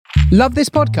Love this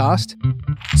podcast?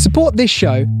 Support this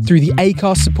show through the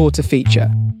Acast supporter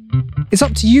feature. It's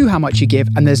up to you how much you give,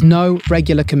 and there's no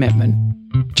regular commitment.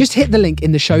 Just hit the link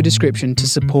in the show description to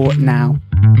support now.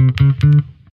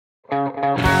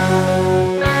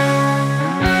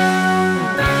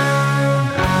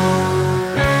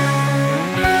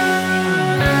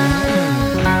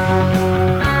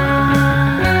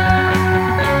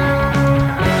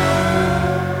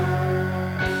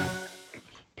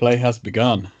 Play has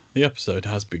begun. The episode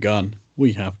has begun.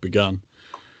 We have begun.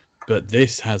 But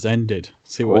this has ended.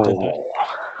 See what I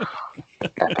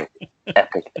did there?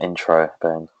 Epic intro,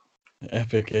 Ben.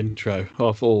 Epic intro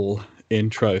of all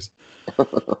intros.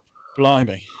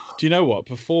 Blimey. Do you know what?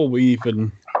 Before we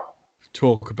even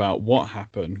talk about what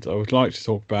happened, I would like to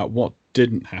talk about what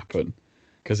didn't happen.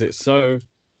 Because it's so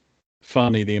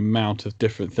funny the amount of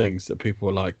different things that people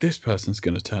were like, this person's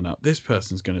going to turn up, this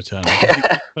person's going to turn up,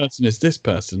 this person is this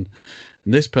person,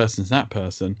 and this person's that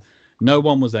person. No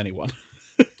one was anyone.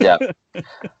 Yeah.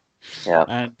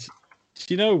 And do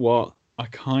you know what? I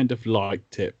kind of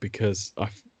liked it because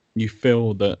you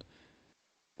feel that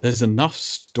there's enough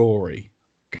story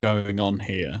going on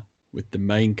here with the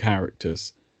main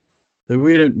characters that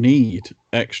we don't need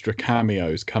extra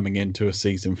cameos coming into a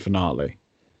season finale.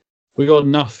 We got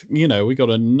enough, we got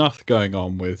enough going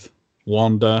on with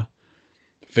Wanda,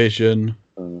 Vision,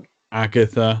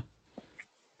 Agatha,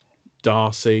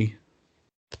 Darcy,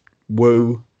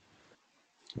 Wu,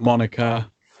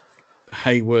 Monica,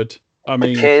 Hayward. I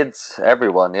mean, the kids,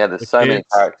 everyone. Yeah, there's so many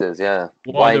characters. Yeah,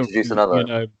 why introduce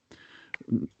another?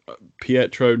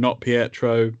 Pietro, not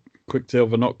Pietro,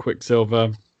 Quicksilver, not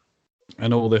Quicksilver,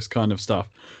 and all this kind of stuff.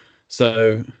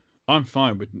 So I'm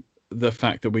fine with the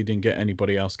fact that we didn't get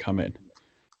anybody else come in.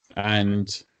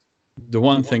 And the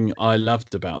one thing I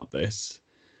loved about this,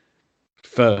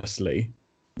 firstly,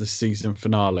 the season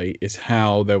finale, is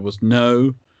how there was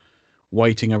no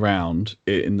waiting around,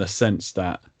 in the sense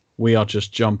that we are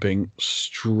just jumping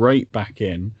straight back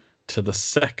in to the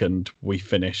second we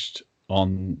finished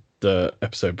on the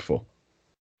episode before.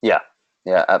 Yeah,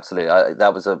 absolutely.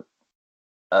 That was a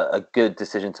good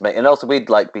decision to make, and also we'd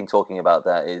been talking about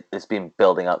that. It's been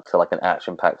building up to an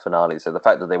action-packed finale, so the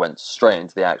fact that they went straight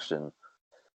into the action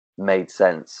made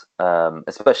sense,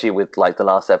 especially with the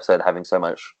last episode having so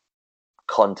much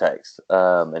context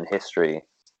and history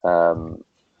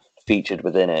featured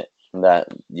within it. That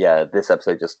this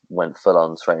episode just went full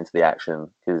on straight into the action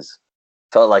because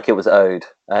felt like it was owed,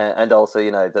 and also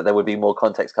that there would be more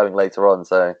context coming later on.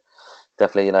 So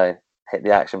definitely hit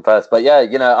the action first. But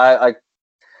I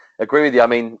agree with you. I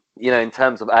mean, in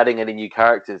terms of adding any new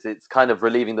characters, it's kind of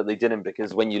relieving that they didn't,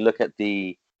 because when you look at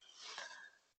the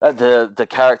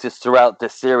characters throughout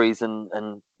this series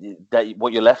and that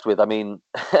what you're left with, I mean,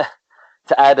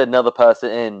 to add another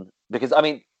person in, because I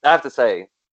mean, I have to say,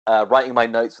 writing my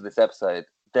notes for this episode,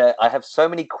 I have so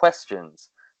many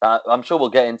questions that I'm sure we'll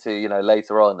get into,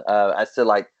 later on, as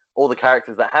to all the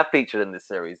characters that have featured in this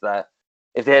series, that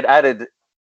if they had added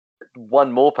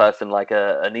one more person,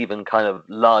 an even kind of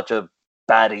larger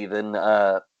baddie than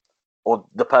or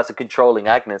the person controlling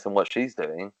Agnes and what she's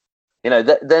doing,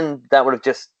 then that would have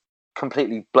just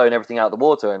completely blown everything out of the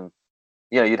water, and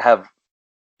you'd have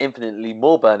infinitely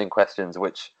more burning questions,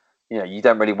 which you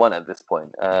don't really want at this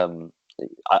point.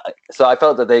 So I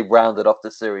felt that they rounded off the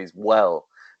series well,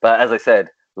 but as I said,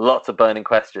 lots of burning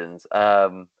questions,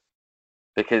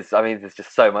 because I mean, there's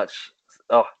just so much.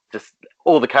 Just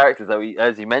all the characters that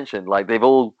as you mentioned, they've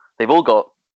all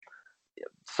got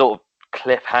sort of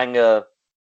cliffhanger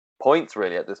points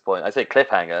really at this point. I say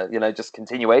cliffhanger, just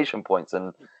continuation points,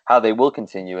 and how they will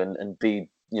continue and be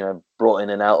brought in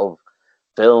and out of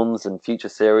films and future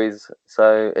series.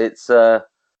 So it's I'm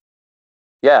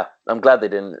glad they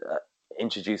didn't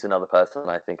introduce another person,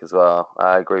 I think, as well.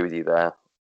 I agree with you there.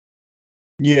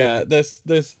 Yeah, there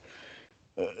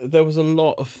was a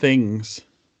lot of things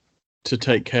to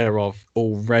take care of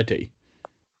already,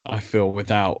 I feel,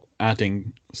 without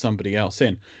adding somebody else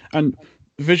in. And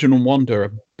Vision and Wanda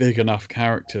are big enough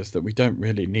characters that we don't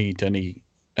really need any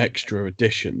extra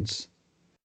additions,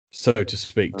 so to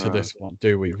speak, to this one,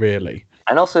 do we really?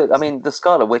 And also, I mean, the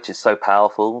Scarlet Witch is so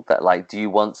powerful that do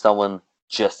you want someone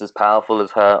just as powerful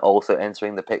as her also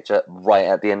entering the picture right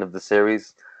at the end of the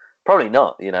series? Probably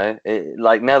not. Now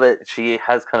that she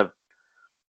has kind of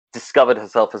discovered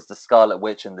herself as the Scarlet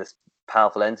Witch and this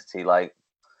powerful entity,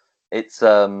 it's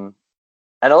and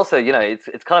also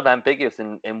it's kind of ambiguous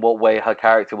in what way her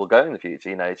character will go in the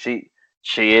future. She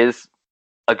is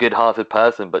a good-hearted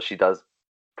person, but she does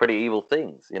pretty evil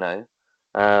things,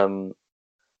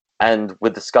 and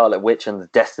with the Scarlet Witch and the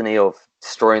destiny of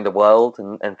destroying the world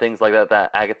and things like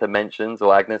that Agatha mentions,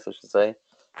 or Agnes, I should say.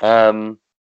 How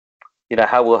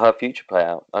will her future play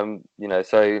out?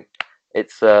 So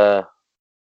it's there's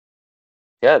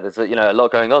a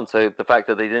lot going on. So the fact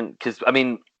that they didn't, because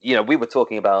we were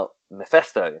talking about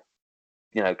Mephisto,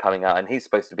 coming out, and he's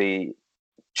supposed to be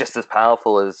just as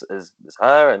powerful as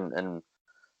her, and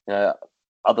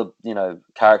other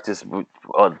characters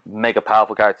or mega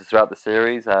powerful characters throughout the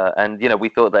series, and we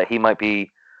thought that he might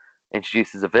be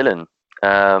introduced as a villain,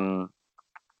 and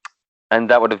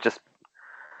that would have just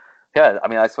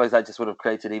I suppose that just would have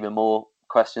created even more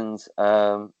questions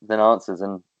than answers,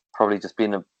 and probably just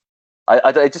been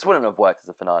it just wouldn't have worked as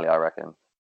a finale, I reckon.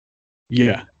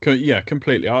 Yeah,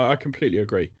 completely. I completely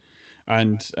agree.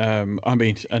 And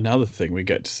another thing we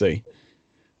get to see,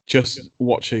 just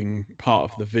watching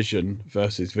part of the Vision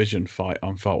versus Vision fight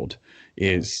unfold,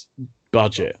 is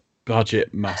budget.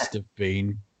 Budget must have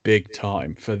been big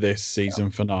time for this season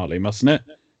finale, mustn't it?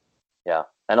 Yeah,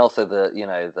 and also the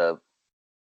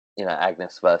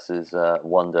Agnes versus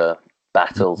Wanda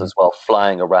battles as well,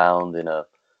 flying around in a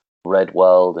red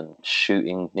world and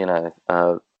shooting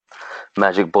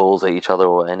magic balls at each other,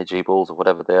 or energy balls, or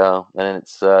whatever they are. And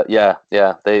it's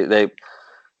they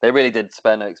really did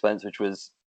spare no expense, which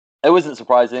wasn't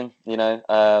surprising,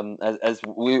 as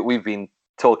we've been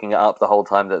talking it up the whole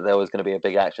time that there was going to be a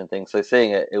big action thing. So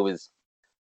seeing it was,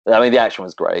 the action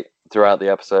was great throughout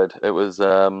the episode. It was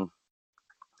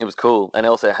cool, and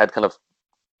also it had kind of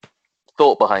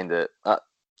thought behind it.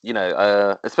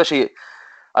 Especially,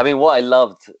 what I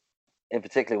loved in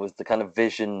particular was the kind of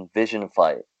vision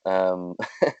fight, and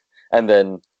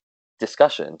then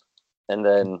discussion, and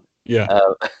then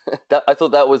I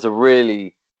thought that was a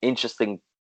really interesting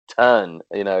turn,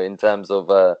 in terms of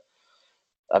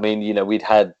we'd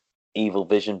had evil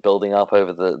Vision building up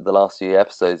over the last few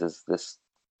episodes as this,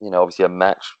 obviously a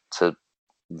match to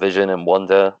Vision and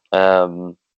Wanda,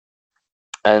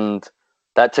 and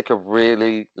that took a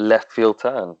really left field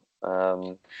turn.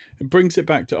 It brings it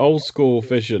back to old school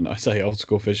Vision. I say old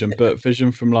school Vision, but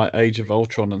Vision from like Age of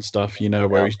Ultron and stuff,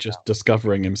 where he's just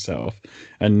discovering himself,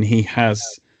 and he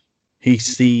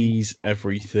sees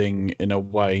everything in a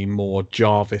way more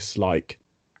Jarvis-like,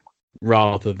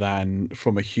 rather than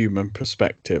from a human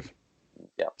perspective.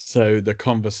 Yeah. So the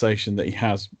conversation that he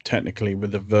has technically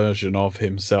with a version of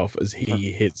himself as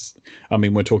he hits,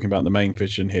 we're talking about the main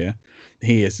Vision here.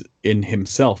 He is in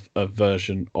himself a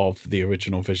version of the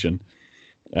original Vision.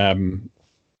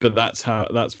 But that's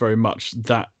very much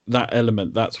that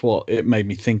element. That's what it made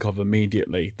me think of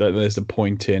immediately. That there's a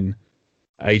point in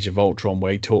Age of Ultron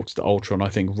where he talks to Ultron, I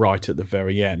think right at the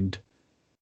very end,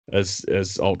 as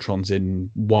Ultron's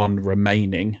in one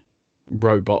remaining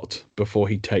robot before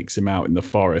he takes him out in the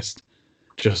forest,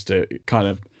 just to kind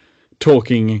of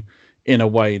talking in a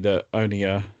way that only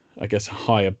a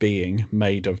higher being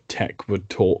made of tech would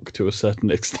talk to a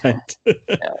certain extent.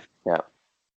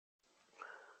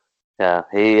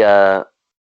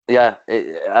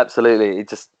 Absolutely.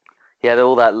 He had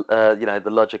all that the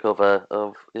logic of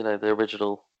the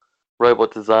original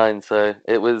robot design. So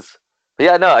it was,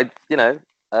 it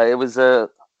was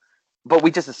but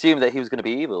we just assumed that he was going to be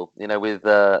evil, with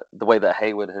the way that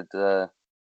Hayward had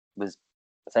was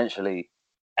essentially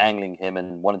angling him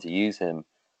and wanted to use him.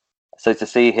 So to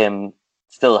see him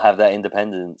still have that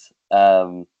independence,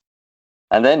 and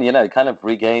then kind of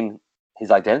regain his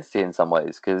identity in some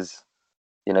ways, because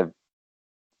and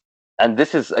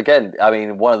this is again,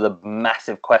 one of the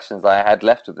massive questions I had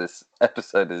left with this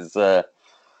episode is,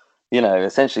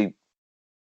 essentially,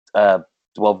 the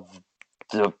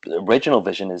original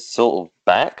Vision is sort of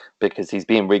back because he's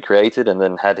being recreated and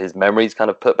then had his memories kind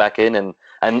of put back in,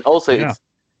 and also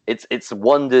it's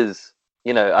Wanda's,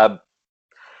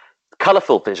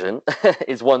 colorful Vision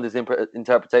is Wanda's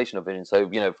interpretation of Vision. So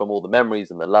from all the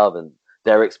memories and the love and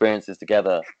their experiences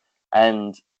together,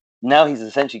 and now he's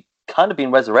essentially kind of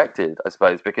been resurrected, I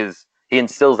suppose, because he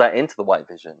instills that into the White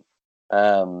Vision.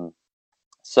 And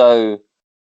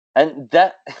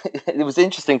that it was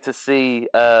interesting to see,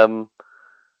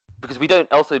 because we don't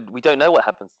know what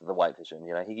happens to the White Vision.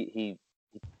 He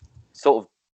sort of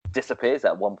disappears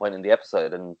at one point in the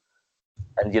episode, and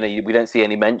we don't see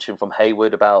any mention from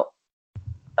Hayward about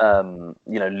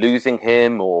losing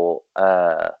him or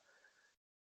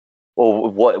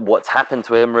what's happened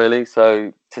to him, really.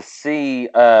 So to see,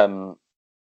 that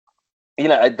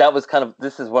was kind of,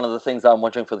 this is one of the things that I'm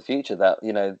wondering for the future, that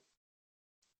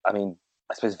I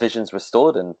suppose Vision's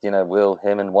restored, and will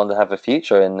him and Wanda have a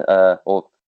future in, or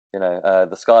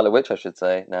the Scarlet Witch, I should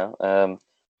say now.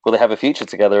 Will they have a future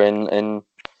together in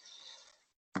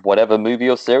whatever movie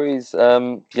or series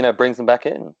brings them back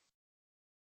in.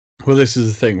 Well, this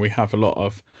is the thing. We have a lot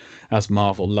of, as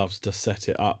Marvel loves to set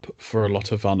it up for a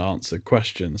lot of unanswered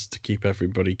questions to keep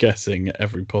everybody guessing at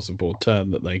every possible turn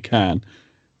that they can.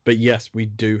 But yes, we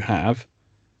do have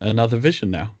another Vision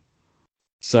now.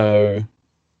 So,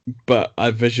 but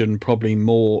a Vision probably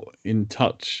more in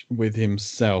touch with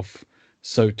himself,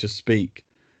 so to speak,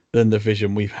 than the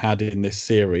Vision we've had in this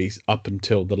series up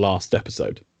until the last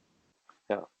episode.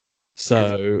 Yeah.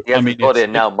 So, he has his body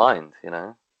and now mind,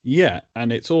 Yeah,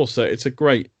 and it's a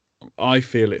great, I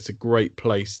feel it's a great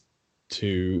place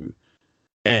to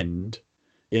end,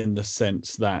 in the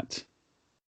sense that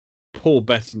Paul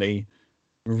Bettany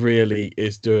really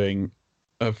is doing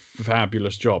a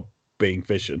fabulous job being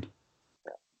Vision.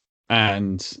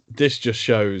 And this just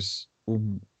shows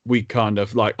we kind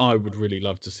of like, I would really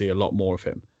love to see a lot more of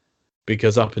him,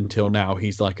 because up until now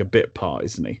he's like a bit part,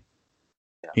 isn't he?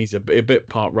 Yeah. He's a bit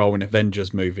part role in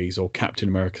Avengers movies or Captain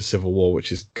America Civil War,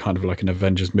 which is kind of like an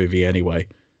Avengers movie anyway.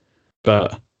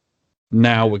 But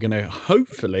now we're going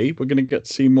to get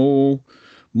to see more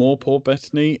Paul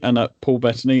Bettany, and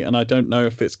I don't know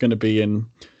if it's going to be in,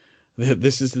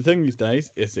 this is the thing these days,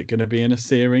 is it going to be in a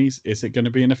series? Is it going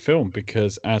to be in a film?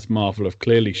 Because as Marvel have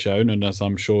clearly shown, and as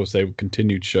I'm sure they will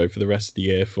continue to show for the rest of the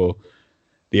year for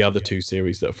the other two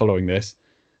series that are following this,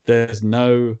 there's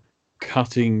no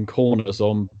cutting corners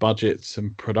on budgets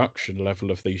and production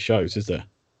level of these shows, is there?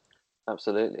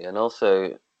 Absolutely. And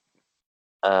also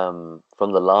from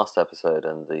the last episode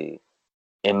and the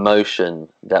emotion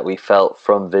that we felt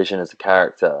from Vision as a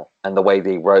character and the way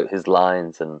they wrote his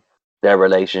lines and their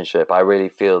relationship, I really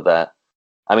feel that,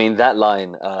 I mean, that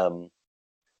line,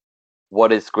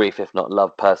 what is grief if not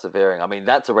love persevering? I mean,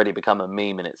 that's already become a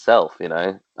meme in itself,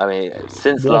 I mean,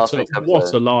 since last week's episode.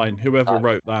 What a line. Whoever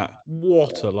wrote that.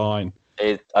 What a line.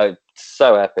 It's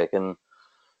so epic. And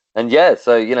yeah,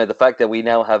 so, the fact that we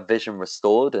now have Vision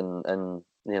restored and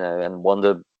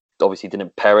Wanda obviously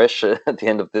didn't perish at the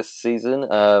end of this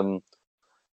season,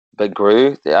 but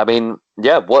grew. I mean,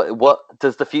 yeah, what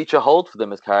does the future hold for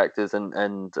them as characters and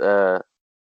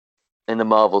in the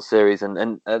Marvel series?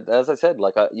 And as I said,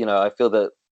 like, I feel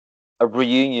that a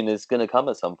reunion is going to come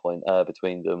at some point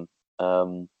between them.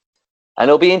 And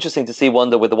it'll be interesting to see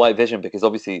Wanda with the White Vision, because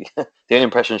obviously the only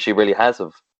impression she really has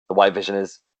of the White Vision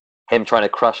is him trying to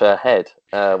crush her head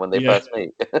when they first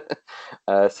meet.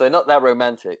 So not that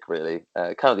romantic, really.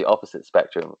 Kind of the opposite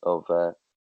spectrum of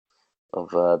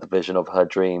the Vision of her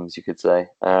dreams, you could say.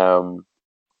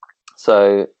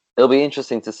 So it'll be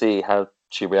interesting to see how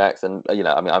she reacts, and I mean,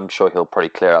 I'm sure he'll probably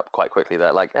clear up quite quickly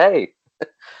that, like, hey,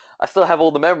 I still have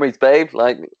all the memories, babe.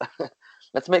 Like,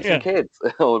 let's make some kids,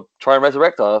 or try and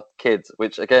resurrect our kids.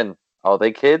 Which, again, are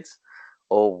they kids,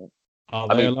 or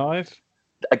are they alive?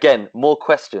 Again, more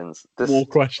questions. More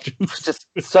questions. Just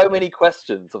so many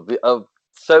questions of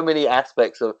so many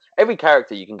aspects of every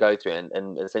character you can go through,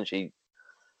 and essentially,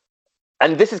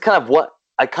 and this is kind of what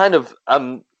I kind of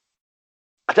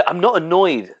I'm not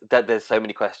annoyed that there's so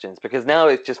many questions, because now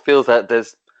it just feels that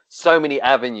there's so many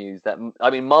avenues that, I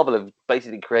mean, Marvel have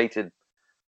basically created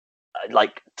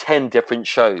like 10 different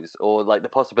shows, or like the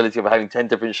possibility of having 10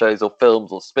 different shows or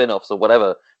films or spin-offs or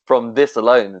whatever from this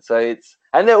alone. So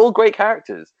and they're all great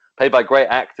characters played by great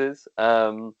actors.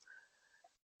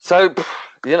 So,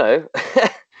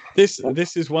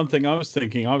 this is one thing I was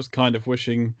thinking. I was kind of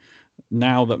wishing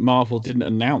now that Marvel didn't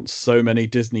announce so many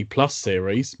Disney Plus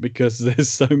series, because there's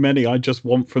so many I just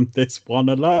want from this one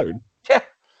alone. Yeah.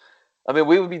 I mean,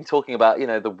 we've been talking about,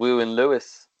 the Wu and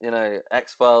Lewis,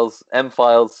 X-Files,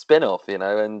 M-Files spin-off,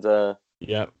 and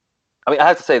yeah. I mean, I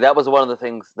have to say that was one of the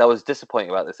things that was disappointing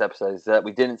about this episode, is that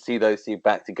we didn't see those two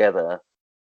back together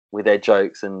with their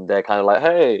jokes, and they're kind of like,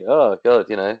 hey, oh god,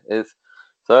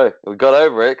 so we got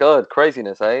over it, god,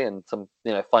 craziness, eh? And some,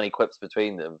 funny quips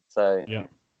between them. So yeah.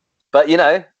 But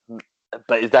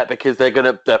but is that because they're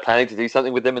planning to do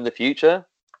something with them in the future?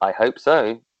 I hope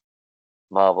so.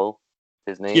 Marvel,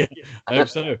 Disney. Yeah, I hope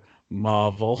so.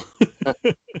 Marvel.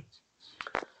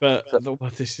 But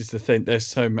this is the thing. There's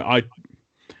so many.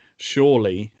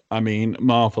 I mean,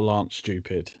 Marvel aren't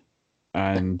stupid,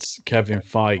 and Kevin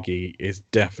Feige is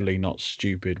definitely not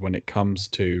stupid when it comes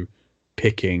to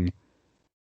picking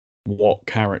what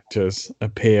characters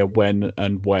appear when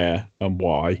and where and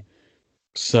why.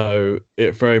 So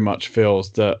it very much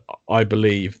feels that, I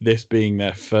believe, this being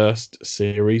their first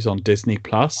series on Disney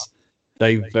Plus,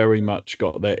 they very much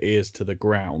got their ears to the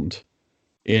ground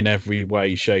in every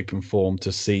way, shape, and form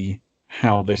to see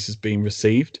how this has been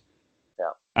received.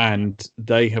 Yeah. And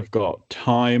they have got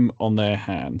time on their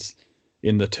hands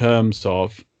in the terms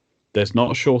of, there's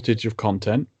not a shortage of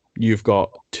content. You've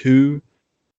got 2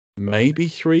 maybe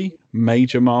 3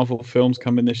 major Marvel films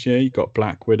coming this year. You got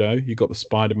Black Widow, you got the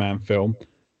Spider-Man film,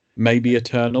 maybe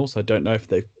Eternals. I don't know if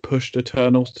they've pushed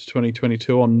Eternals to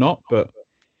 2022 or not, but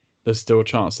there's still a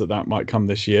chance that that might come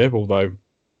this year, although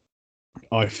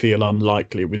I feel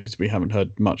unlikely because we haven't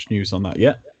heard much news on that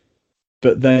yet.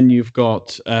 But then you've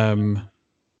got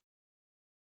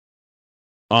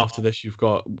after this, you've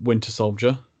got Winter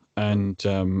Soldier and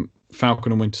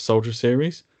Falcon and Winter Soldier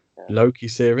series, Loki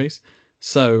series.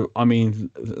 So, I mean,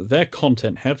 they're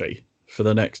content heavy for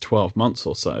the next 12 months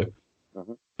or so.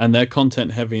 And they're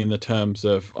content heavy in the terms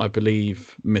of, I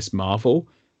believe, Miss Marvel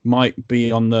might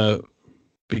be on the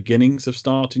beginnings of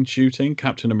starting shooting.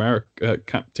 Captain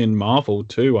Marvel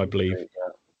too, I believe,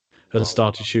 has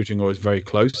started shooting or is very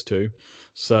close to.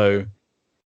 So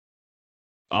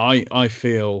I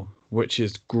feel, which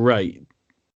is great,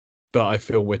 but I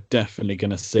feel we're definitely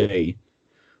going to see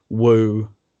Wu,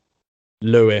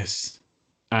 Lewis,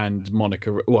 and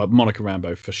Monica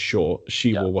Rambeau for sure.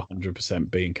 She will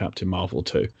 100% be in Captain Marvel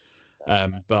too.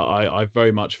 But I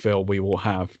very much feel we will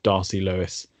have Darcy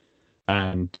Lewis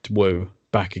and Wu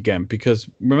back again, because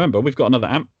remember, we've got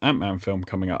another Ant-Man film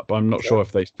coming up. I'm not sure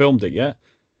if they filmed it yet,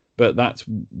 but that's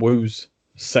Wu's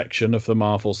section of the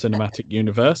Marvel Cinematic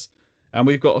Universe. And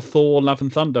we've got a Thor Love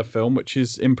and Thunder film, which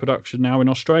is in production now in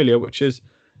Australia, which is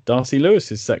Darcy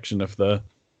Lewis's section of the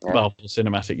Marvel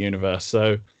Cinematic Universe.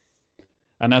 So,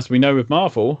 and as we know with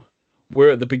Marvel,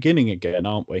 we're at the beginning again,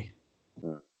 aren't we?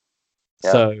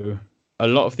 Yeah. So a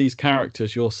lot of these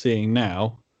characters you're seeing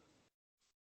now,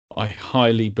 I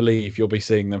highly believe you'll be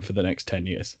seeing them for the next 10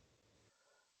 years.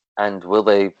 And will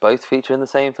they both feature in the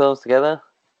same films together?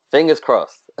 Fingers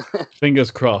crossed.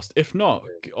 Fingers crossed. If not,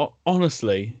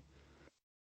 honestly,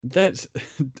 let's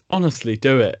honestly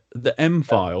do it. The M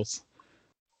files,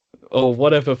 or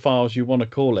whatever files you want to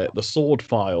call it, the sword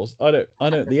files.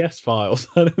 The S files.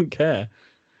 I don't care.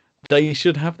 They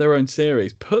should have their own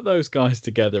series. Put those guys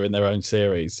together in their own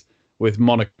series with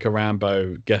Monica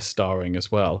Rambeau guest starring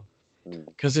as well.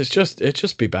 Because it'd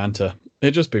just be banter.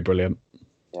 It'd just be brilliant.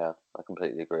 Yeah, I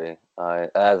completely agree.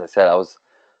 As I said, I was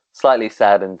slightly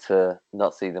saddened to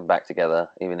not see them back together,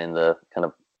 even in the kind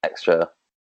of extra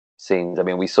scenes. I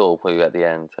mean, we saw Wu at the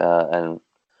end, and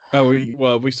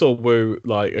we saw Wu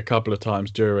like a couple of times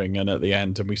during and at the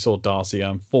end, and we saw Darcy,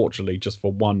 unfortunately, just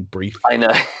for one brief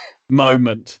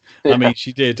moment. I mean,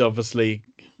 she did obviously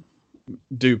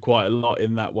do quite a lot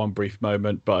in that one brief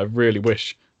moment, but I really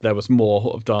wish there was more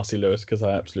of Darcy Lewis, because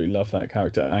I absolutely love that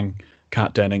character, and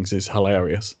Kat Dennings is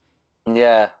hilarious.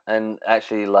 Yeah, and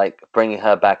actually, like, bringing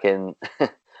her back in,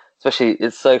 especially,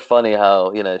 it's so funny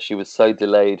how, you know, she was so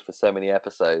delayed for so many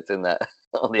episodes in that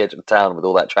on the edge of town with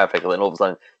all that traffic, and then all of a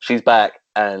sudden she's back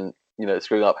and, you know,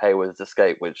 screwing up Hayward's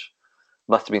escape, which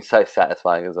must have been so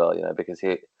satisfying as well, you know, because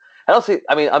and also,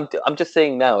 I mean, I'm just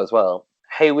seeing now as well,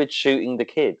 Hayward shooting the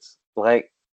kids,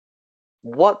 like,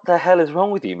 what the hell is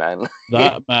wrong with you, man?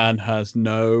 That man has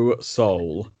no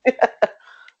soul.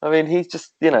 I mean, he's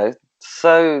just, you know,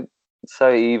 so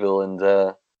evil, and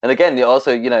again,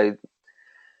 also, you know,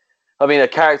 I mean, a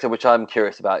character which I'm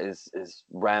curious about is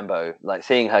Rambeau. Like,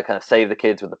 seeing her kind of save the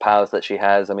kids with the powers that she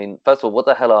has. I mean, first of all, what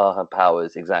the hell are her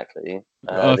powers exactly?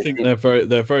 I think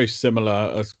they're very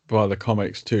similar as by the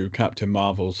comics to Captain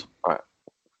Marvel's. Right.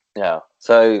 Yeah.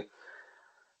 So,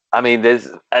 I mean,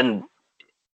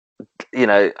 you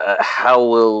know, how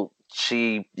will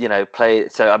she, you know, play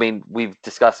it? So, I mean, we've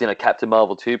discussed, you know, Captain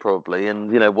Marvel 2 probably,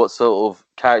 and, you know, what sort of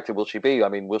character will she be? I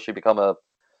mean, will she become a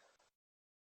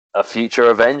future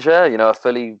Avenger, you know, a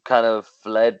fully kind of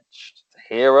fledged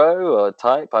hero or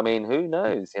type? I mean, who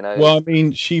knows, you know? Well,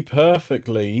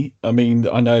 I mean,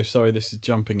 I know, sorry, this is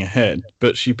jumping ahead,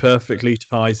 but she perfectly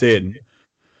ties in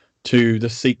to the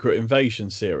Secret Invasion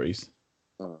series,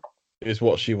 is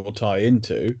what she will tie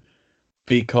into,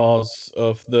 because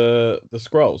of the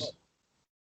Skrulls.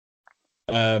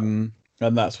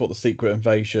 And that's what the Secret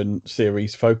Invasion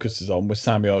series focuses on, with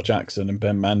Samuel Jackson and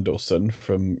Ben Mendelsohn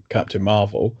from Captain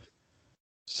Marvel.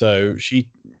 So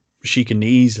she can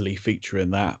easily feature in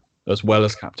that as well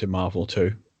as Captain Marvel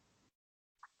too.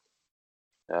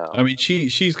 Yeah. I mean,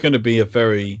 she's going to be a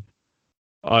very,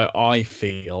 I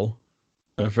feel,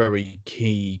 a very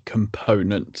key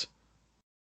component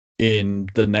in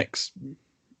the next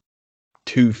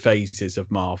 2 phases of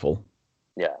Marvel.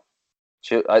 Yeah.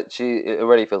 It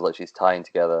already feels like she's tying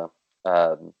together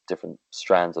different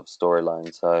strands of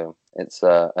storyline. So it's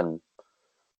and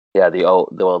yeah,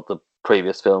 the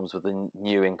previous films with the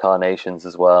new incarnations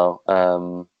as well.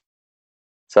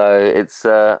 So it's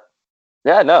yeah,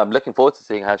 no, I'm looking forward to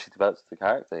seeing how she develops the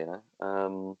character, you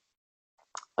know.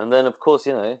 And then, of course,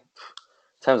 you know, in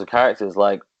terms of characters,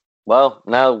 like, Well,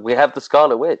 now we have the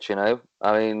Scarlet Witch. I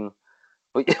mean,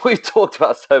 we've talked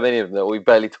about so many of them that we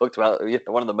barely talked about.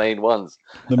 One of the main ones.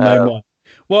 The main one.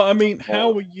 Well, I mean, yeah.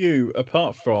 how were you,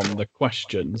 apart from the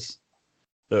questions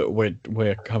that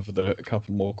we're covered a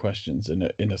couple more questions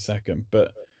in a second,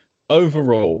 but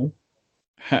overall,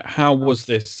 how was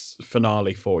this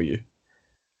finale for you?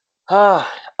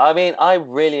 I mean, I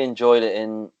really enjoyed it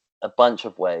in a bunch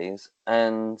of ways,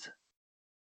 and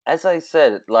as I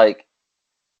said, like,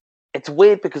 it's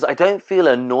weird because I don't feel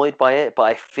annoyed by it, but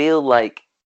I feel like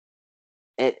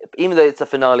it, even though it's a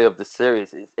finale of the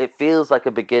series, it feels like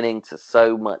a beginning to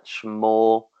so much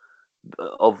more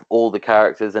of all the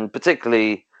characters, and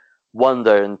particularly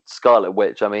Wanda and Scarlet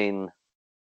Witch. I mean,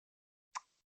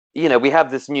 we have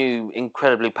this new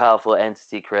incredibly powerful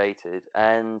entity created,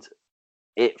 and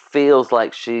it feels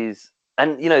like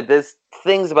there's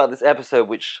things about this episode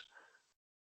which,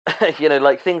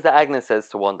 like things that Agnes says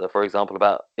to Wanda, for example,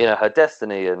 about, her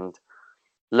destiny and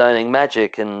learning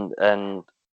magic and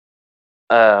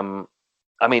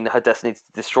I mean, her destiny to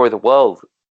destroy the world.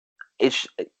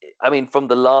 I mean, from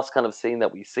the last kind of scene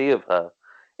that we see of her,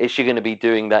 is she going to be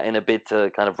doing that in a bid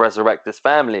to kind of resurrect this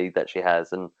family that she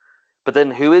has? But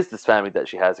then who is this family that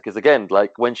she has? Because again,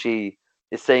 like when she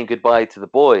is saying goodbye to the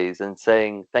boys and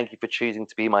saying, "Thank you for choosing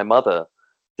to be my mother,"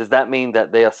 does that mean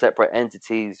that they are separate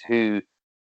entities who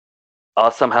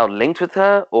are somehow linked with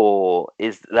her, or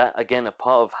is that again a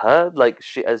part of her? Like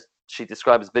as she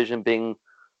describes Vision being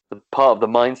the part of the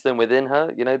Mind Stone within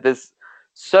her. There's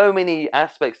so many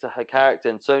aspects to her character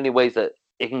and so many ways that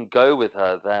it can go with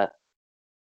her that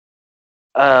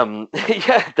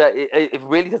yeah, that it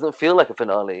really doesn't feel like a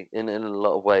finale in a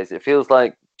lot of ways. It feels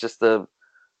like just that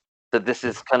this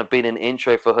has kind of been an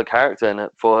intro for her character and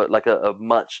for like a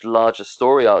much larger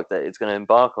story arc that it's going to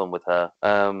embark on with her.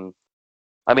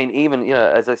 I mean, even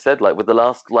as I said, like with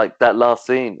that last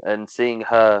scene and seeing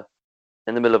her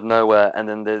in the middle of nowhere, and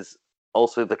then there's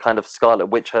also the kind of Scarlet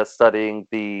Witch, her studying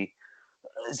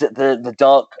is it the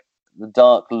Dark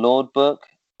Lord book,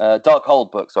 Dark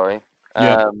Hold book, sorry.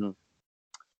 Yeah.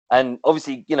 And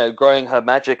obviously, growing her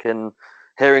magic and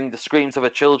hearing the screams of her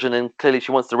children, and clearly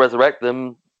she wants to resurrect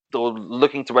them or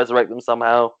looking to resurrect them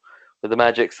somehow with the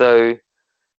magic. So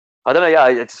I don't know. Yeah,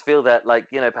 I just feel that like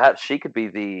perhaps she could be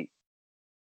the.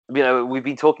 We've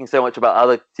been talking so much about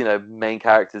other main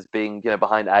characters being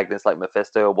behind Agnes like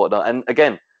Mephisto or whatnot, and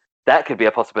again, that could be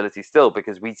a possibility still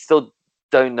because we still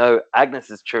don't know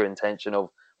Agnes's true intention of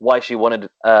why she wanted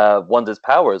Wanda's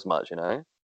power as much.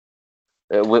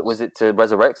 Was it to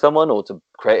resurrect someone, or to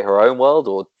create her own world,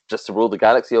 or just to rule the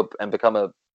galaxy and become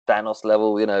a Thanos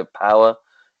level, power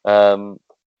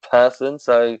person?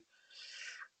 So,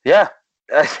 yeah,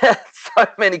 so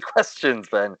many questions,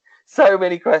 Ben. So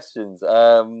many questions.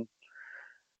 This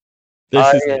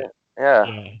is it. Yeah.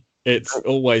 Yeah. It's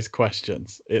always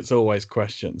questions. It's always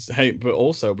questions. Hey, but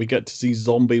also we get to see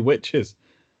zombie witches.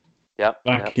 Yeah.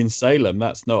 Back in Salem.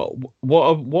 That's not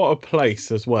what a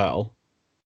place as well.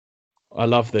 I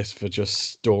love this for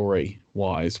just story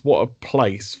wise. What a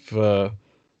place for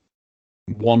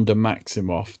Wanda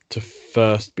Maximoff to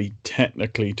first be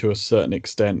technically, to a certain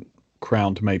extent,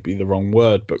 crowned may be the wrong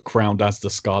word, but crowned as the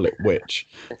Scarlet Witch,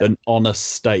 then on a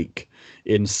stake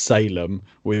in Salem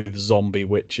with zombie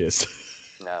witches.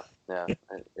 Yeah.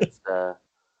 It's I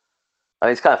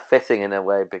mean, it's kind of fitting in a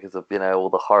way because of all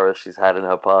the horror she's had in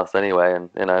her past anyway, and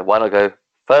why not go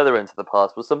further into the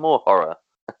past with some more horror,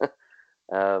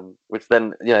 which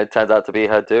then turns out to be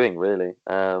her doing really.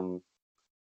 And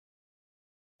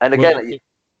again, Well,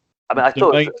 I mean, I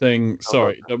thought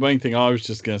the main thing I was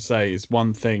just going to say is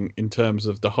one thing in terms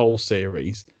of the whole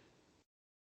series.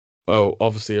 Oh,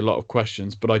 obviously a lot of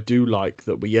questions, but I do like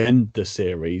that we end the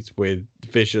series with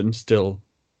Vision still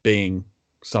being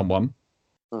someone,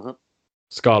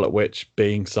 Scarlet Witch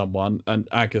being someone, and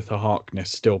Agatha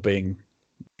Harkness still being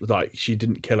like she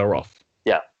didn't kill her off.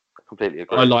 Yeah, completely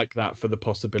agree. I like that for the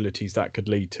possibilities that could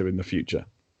lead to in the future.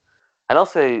 And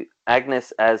also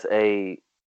Agnes as a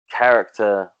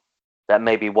character that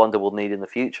maybe Wanda will need in the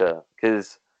future,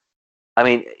 because I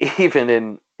mean, even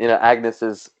in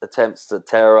Agnes's attempts to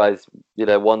terrorize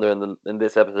Wanda in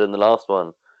this episode and the last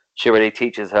one, she already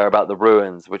teaches her about the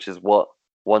ruins, which is what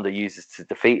Wanda uses to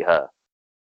defeat her.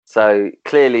 So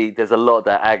clearly, there's a lot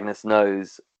that Agnes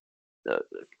knows,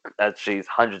 as she's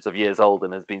hundreds of years old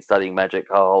and has been studying magic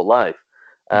her whole life.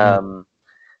 And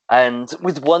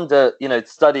with Wanda,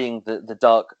 studying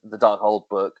the Darkhold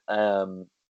book,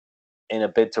 in a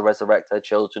bid to resurrect her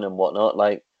children and whatnot,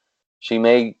 like she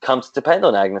may come to depend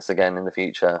on Agnes again in the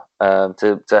future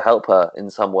to help her in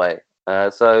some way.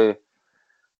 So,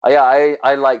 yeah,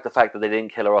 I like the fact that they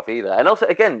didn't kill her off either. And also,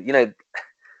 again,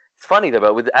 It's funny though,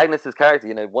 but with Agnes's character,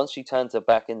 you know, once she turns her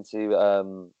back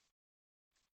into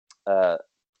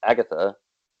Agatha,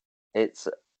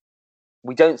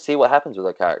 we don't see what happens with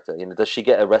her character. You know, does she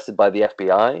get arrested by the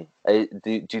FBI?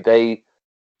 Do they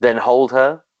then hold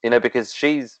her? You know, because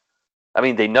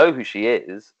they know who she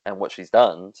is and what she's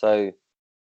done. So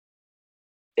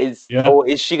or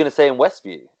is she going to stay in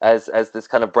Westview as this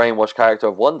kind of brainwashed character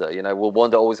of Wanda? You know, will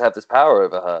Wanda always have this power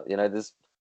over her? You know, this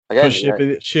again.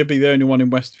 She'll be the only one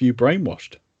in Westview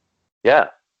brainwashed. Yeah.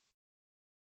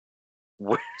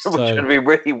 Which would be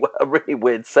a really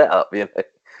weird setup, you know,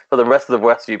 for the rest of the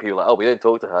Westview people. Like, oh, we don't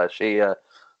talk to her.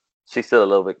 She's still a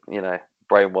little bit, you know,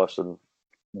 brainwashed and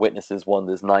witnesses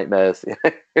Wanda's nightmares, you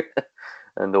know,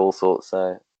 and all sorts.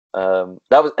 So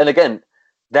that was, and again,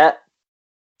 that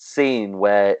scene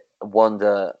where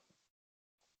Wanda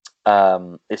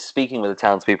is speaking with the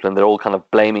townspeople, and they're all kind of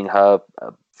blaming her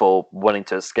for wanting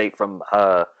to escape from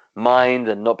her mind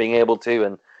and not being able to,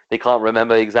 and they can't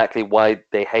remember exactly why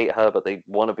they hate her, but they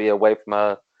want to be away from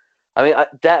her. I mean,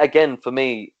 that again for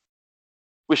me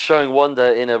was showing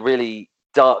Wanda in a really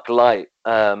dark light,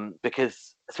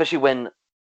 because especially when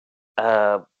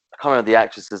I can't remember the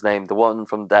actress's name, the one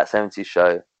from That 70s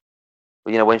Show.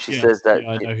 You know, when she says that.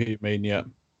 Yeah, I know who you mean. Yeah.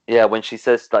 Yeah, when she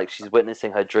says like she's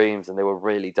witnessing her dreams and they were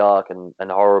really dark and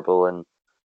horrible, and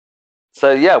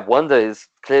so yeah, Wanda is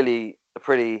clearly a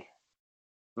pretty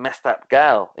messed up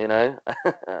gal, you know.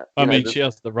 I mean, she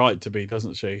has the right to be,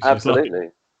 doesn't she? She's absolutely.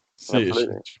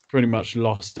 She's pretty much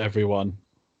lost everyone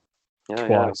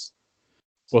twice.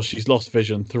 Yeah. Well, she's lost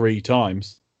Vision 3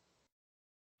 times.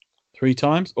 3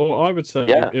 times? Or I would say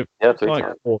 3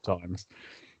 times. 4 times.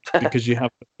 Because you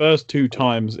have the first 2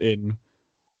 times in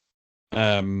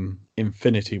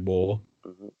Infinity War.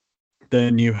 Mm-hmm.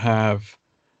 Then you have,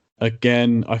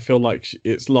 again, I feel like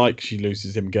it's like she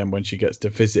loses him again when she gets to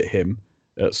visit him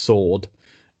at Sword.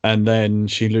 And then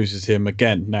she loses him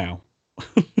again now.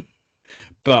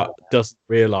 But doesn't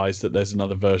realise that there's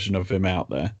another version of him out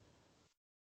there.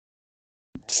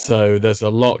 So there's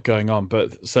a lot going on.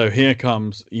 But so here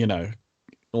comes, you know,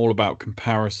 all about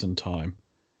comparison time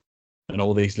and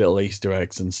all these little Easter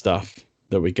eggs and stuff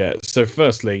that we get. So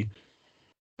firstly,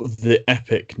 the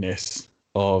epicness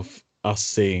of us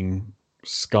seeing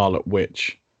Scarlet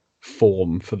Witch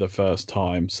form for the first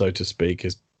time, so to speak,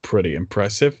 is pretty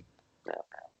impressive.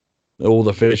 All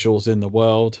the visuals in the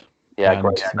world. Yeah,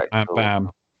 and bam,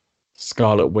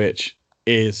 Scarlet Witch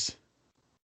is.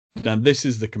 Now, this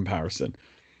is the comparison.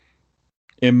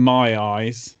 In my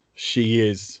eyes, she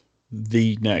is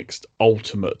the next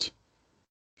ultimate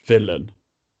villain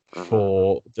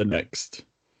for the next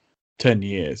 10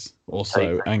 years or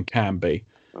so, and can be.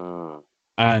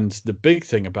 And the big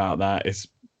thing about that is,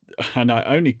 and I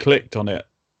only clicked on it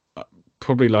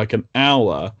probably like an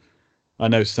hour. I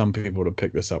know some people would have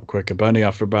picked this up quicker, but only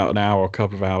after about an hour or a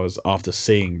couple of hours after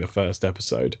seeing the first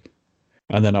episode.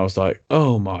 And then I was like,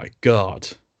 oh my God,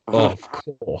 of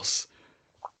course.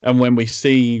 And when we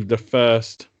see the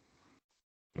first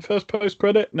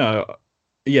post-credit? No.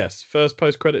 Yes, first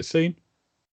post-credit scene.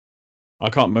 I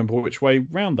can't remember which way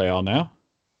round they are now.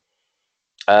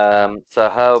 So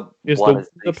how is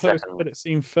the post-credit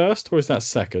scene first, or is that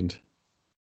second?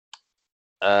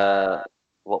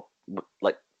 What,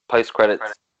 like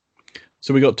post-credits?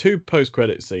 So we got 2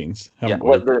 post-credit scenes.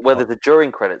 Whether the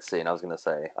during credit scene, I was going to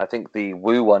say. I think the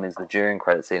Wu one is the during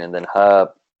credit scene, and then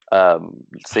her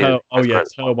scene.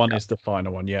 Her one is the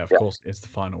final one. Yeah, of course, it's the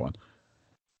final one.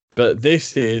 But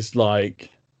this is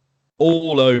like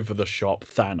all over the shop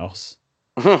Thanos.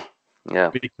 Yeah.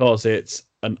 Because it's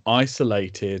an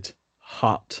isolated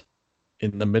hut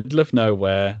in the middle of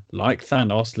nowhere, like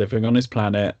Thanos living on his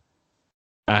planet.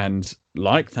 And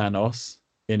like Thanos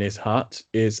in his hut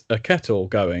is a kettle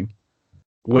going,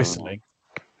 whistling,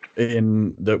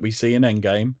 in that we see in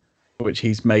Endgame, which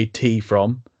he's made tea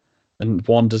from. And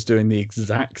Wanda's doing the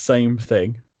exact same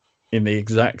thing in the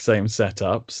exact same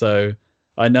setup. So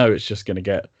I know it's just going to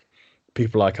get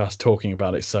people like us talking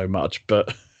about it so much.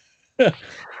 But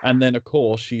and then, of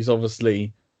course, she's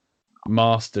obviously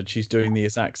mastered. She's doing the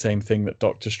exact same thing that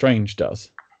Doctor Strange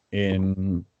does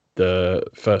in the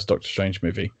first Doctor Strange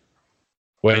movie,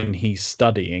 when he's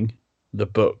studying the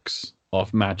books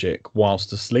of magic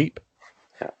whilst asleep.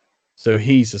 Yeah. So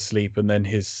he's asleep, and then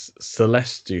his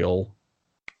celestial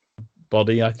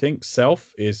body, I think,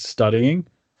 self is studying.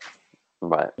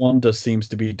 Right. Wanda seems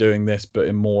to be doing this, but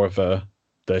in more of a,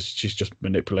 she's just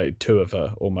manipulated 2 of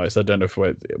her almost. I don't know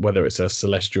whether it's a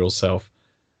celestial self,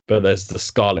 but there's the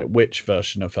Scarlet Witch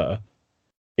version of her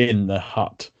in the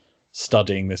hut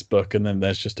studying this book, and then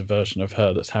there's just a version of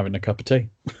her that's having a cup of tea.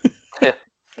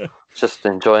 Just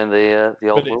enjoying the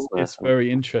old But wilderness. it's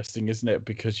very interesting, isn't it?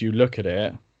 Because you look at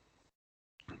it,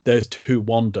 there's two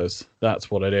Wandas. That's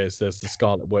what it is. There's the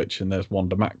Scarlet Witch and there's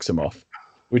Wanda Maximoff,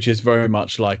 which is very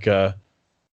much like the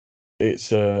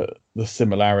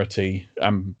similarity,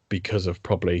 and because of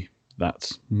probably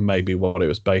that's maybe what it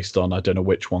was based on. I don't know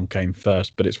which one came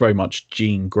first, but it's very much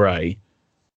Jean Grey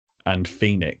and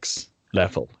Phoenix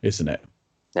level, isn't it?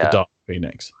 The Yeah, Dark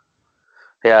Phoenix.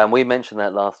 yeah, and we mentioned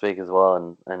that last week as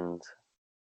well, and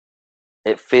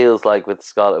it feels like with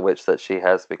Scarlet Witch that she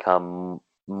has become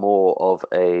more of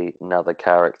another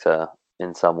character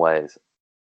in some ways.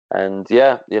 And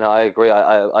yeah, I agree.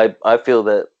 I feel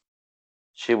that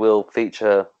she will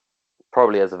feature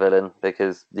probably as a villain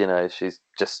because she's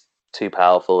just too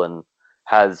powerful and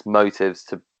has motives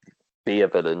to be a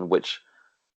villain, which,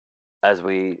 as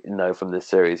we know from this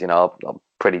series, are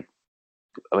pretty.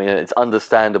 I mean, it's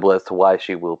understandable as to why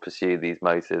she will pursue these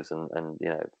motives and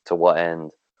to what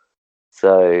end.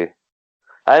 So,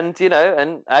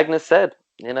 and Agnes said,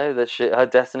 that her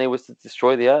destiny was to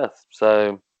destroy the Earth.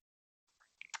 So,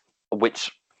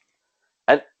 which,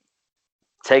 and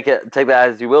take that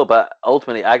as you will, but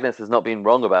ultimately Agnes has not been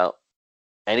wrong about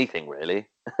anything really,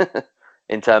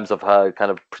 in terms of her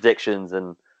kind of predictions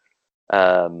and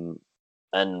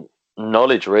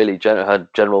knowledge, really, her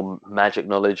general magic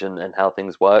knowledge and how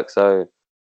things work. So,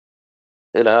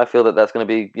 I feel that that's going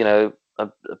to be,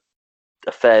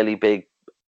 a fairly big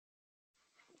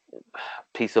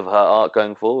piece of her art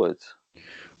going forward.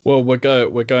 Well, we're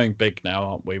going big now,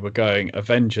 aren't we? We're going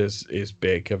Avengers is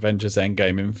big. Avengers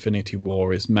Endgame Infinity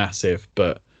War is massive,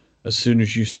 but as soon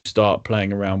as you start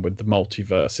playing around with the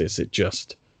multiverses, it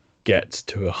just gets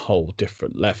to a whole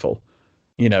different level.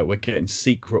 We're getting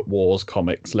Secret Wars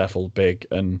comics level big,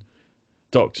 and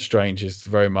Doctor Strange is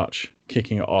very much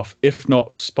kicking it off. If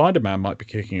not, Spider-Man might be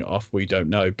kicking it off. We don't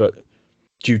know, but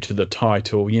due to the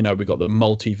title, we got the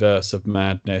Multiverse of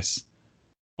Madness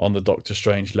on the Doctor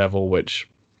Strange level, which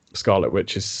Scarlet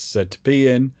Witch is said to be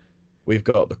in. We've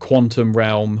got the Quantum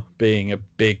Realm being a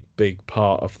big, big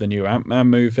part of the new Ant-Man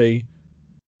movie.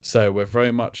 So we're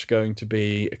very much going to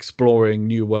be exploring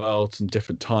new worlds and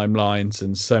different timelines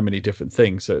and so many different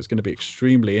things. So it's going to be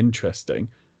extremely interesting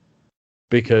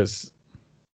because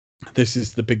this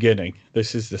is the beginning.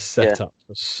 This is the setup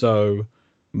for so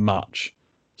much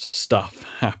stuff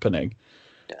happening.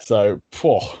 Yeah. So,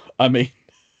 I mean,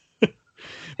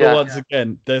 but once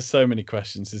again, there's so many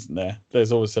questions, isn't there?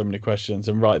 There's always so many questions.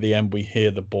 And right at the end, we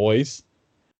hear the boys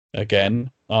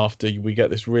again after we get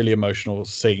this really emotional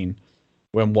scene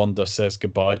when Wanda says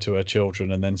goodbye to her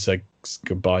children and then says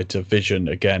goodbye to Vision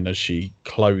again as she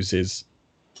closes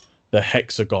the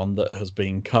hexagon that has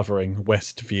been covering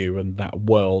Westview, and that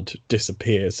world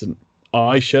disappears. And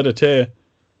I shed a tear.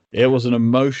 It was an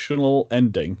emotional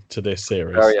ending to this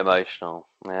series. Very emotional.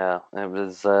 Yeah, it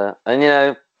was.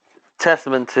 And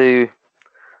testament to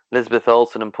Elizabeth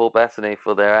Olsen and Paul Bettany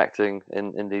for their acting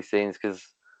in these scenes, because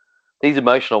these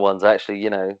emotional ones actually,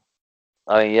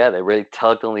 they really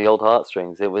tugged on the old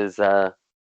heartstrings. It was, and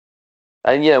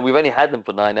we've only had them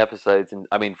for 9 episodes, and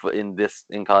I mean, in this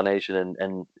incarnation,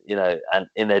 and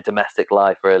in their domestic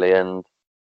life, really, and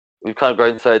we've kind of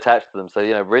grown so attached to them. So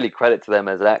really credit to them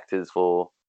as actors for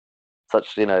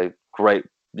such great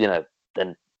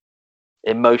and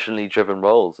emotionally driven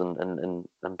roles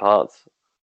and parts.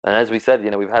 And as we said,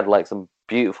 we've had like some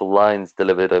beautiful lines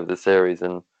delivered over the series,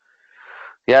 and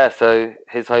so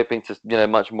he's hoping to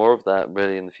much more of that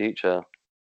really in the future,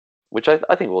 which I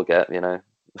think we'll get,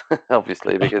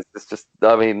 obviously, because it's just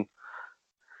I mean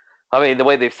the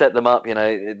way they've set them up,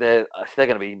 they're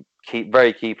going to be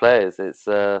very key players. It's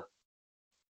and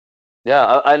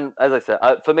as I said,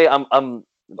 for me, I'm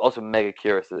also mega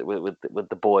curious with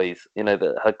the boys,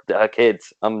 her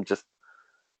kids. I'm just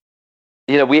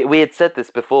we had said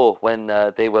this before when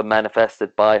they were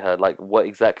manifested by her, like what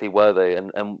exactly were they,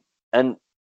 and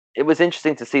it was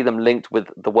interesting to see them linked with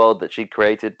the world that she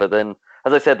created. But then,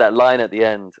 as I said, that line at the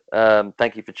end,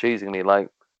 thank you for choosing me, like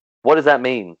what does that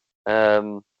mean?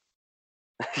 That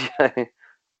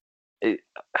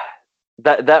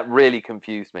really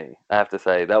confused me, I have to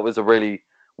say. That was a really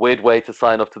weird way to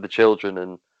sign off to the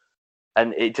children,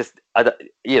 and it just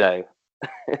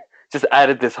just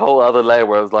added this whole other layer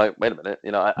where I was like, wait a minute,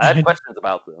 I had questions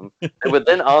about them. They were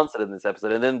then answered in this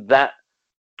episode, and then that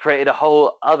created a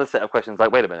whole other set of questions.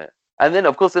 Like, wait a minute, and then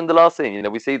of course in the last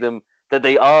scene, we see them that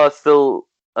they are still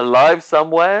alive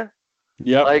somewhere.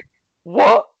 Yeah. Like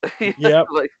what? Yeah.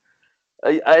 Like,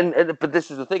 and but this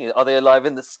is the thing: are they alive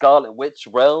in the Scarlet Witch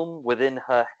realm within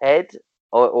her head,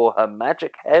 or her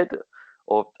magic head,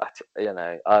 or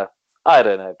I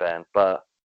don't know, Ben, but.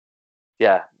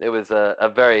 yeah, it was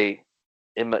a very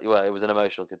well, it was an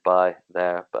emotional goodbye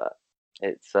there, but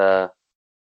it's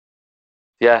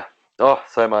yeah. Oh,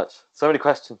 so much, so many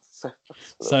questions,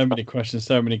 so many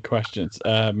questions.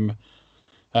 And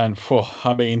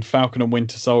I mean, Falcon and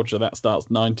Winter Soldier, that starts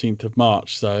 19th of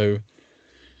March, so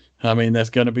I mean, there's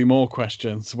going to be more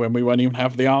questions when we won't even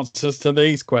have the answers to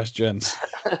these questions.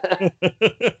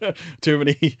 too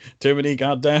many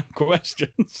goddamn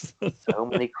questions. So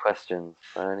many questions.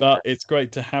 But it's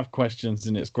great to have questions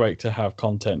and it's great to have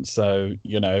content. So,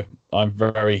 I'm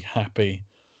very happy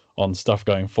on stuff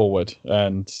going forward.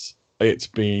 And it's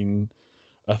been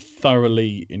a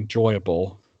thoroughly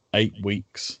enjoyable 8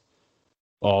 weeks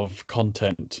of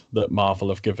content that Marvel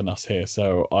have given us here.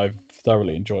 So I've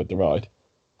thoroughly enjoyed the ride.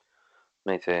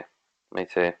 Me too.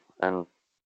 And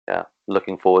yeah,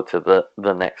 looking forward to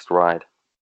the next ride.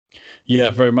 Yeah,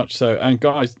 very much so. And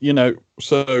guys,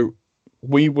 so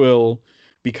we will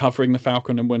be covering the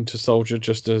Falcon and Winter Soldier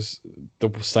just as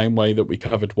the same way that we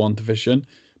covered WandaVision,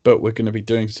 but we're going to be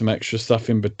doing some extra stuff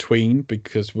in between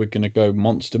because we're going to go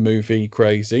monster movie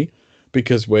crazy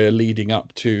because we're leading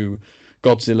up to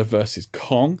Godzilla versus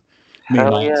Kong. Me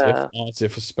and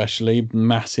Arsif especially,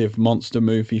 massive monster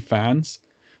movie fans.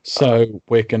 So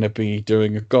we're going to be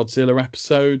doing a Godzilla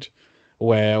episode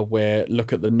where we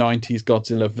look at the 90s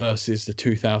Godzilla versus the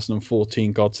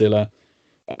 2014 Godzilla.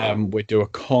 We do a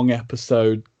Kong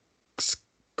episode,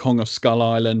 Kong of Skull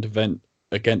Island event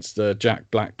against the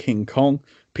Jack Black King Kong,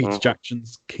 Peter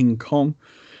Jackson's King Kong.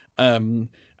 And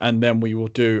then we will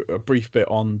do a brief bit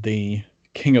on the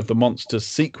King of the Monsters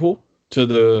sequel to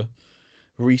the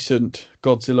recent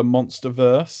Godzilla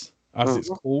Monsterverse, as it's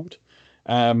called.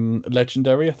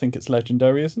 Legendary, I think it's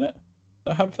Legendary, isn't it?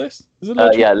 I have this. Is it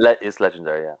Legendary? It's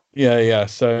Legendary. Yeah.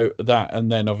 So that,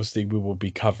 and then obviously we will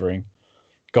be covering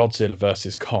Godzilla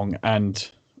versus Kong, and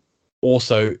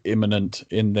also imminent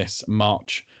in this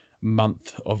March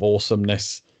month of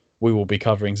awesomeness, we will be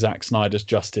covering Zack Snyder's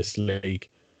Justice League.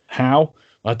 How?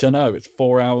 I don't know. It's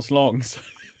 4 hours long. So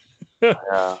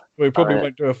we probably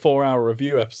won't do a 4-hour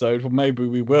review episode. Well, maybe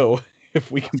we will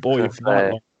if we can bore you for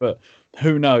that long. But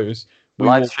who knows?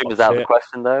 Live stream is out of the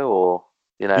question, though, or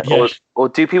or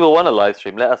do people want a live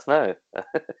stream? Let us know.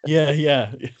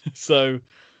 Yeah. So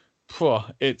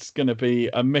it's going to be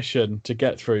a mission to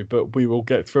get through, but we will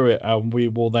get through it, and we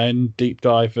will then deep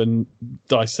dive and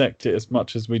dissect it as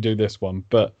much as we do this one.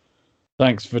 But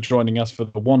thanks for joining us for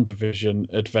the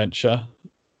WandaVision adventure.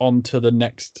 On to the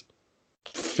next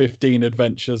 15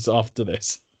 adventures after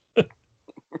this.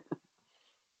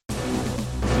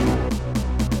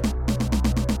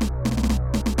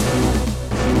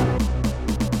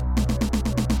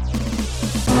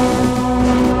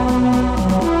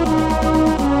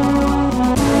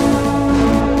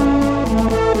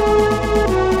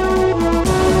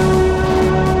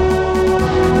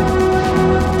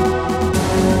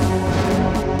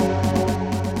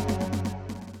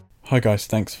 Hi guys,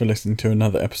 thanks for listening to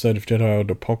another episode of Jedi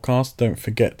Order Podcast. Don't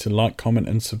forget to like, comment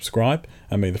and subscribe,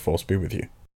 and may the Force be with you.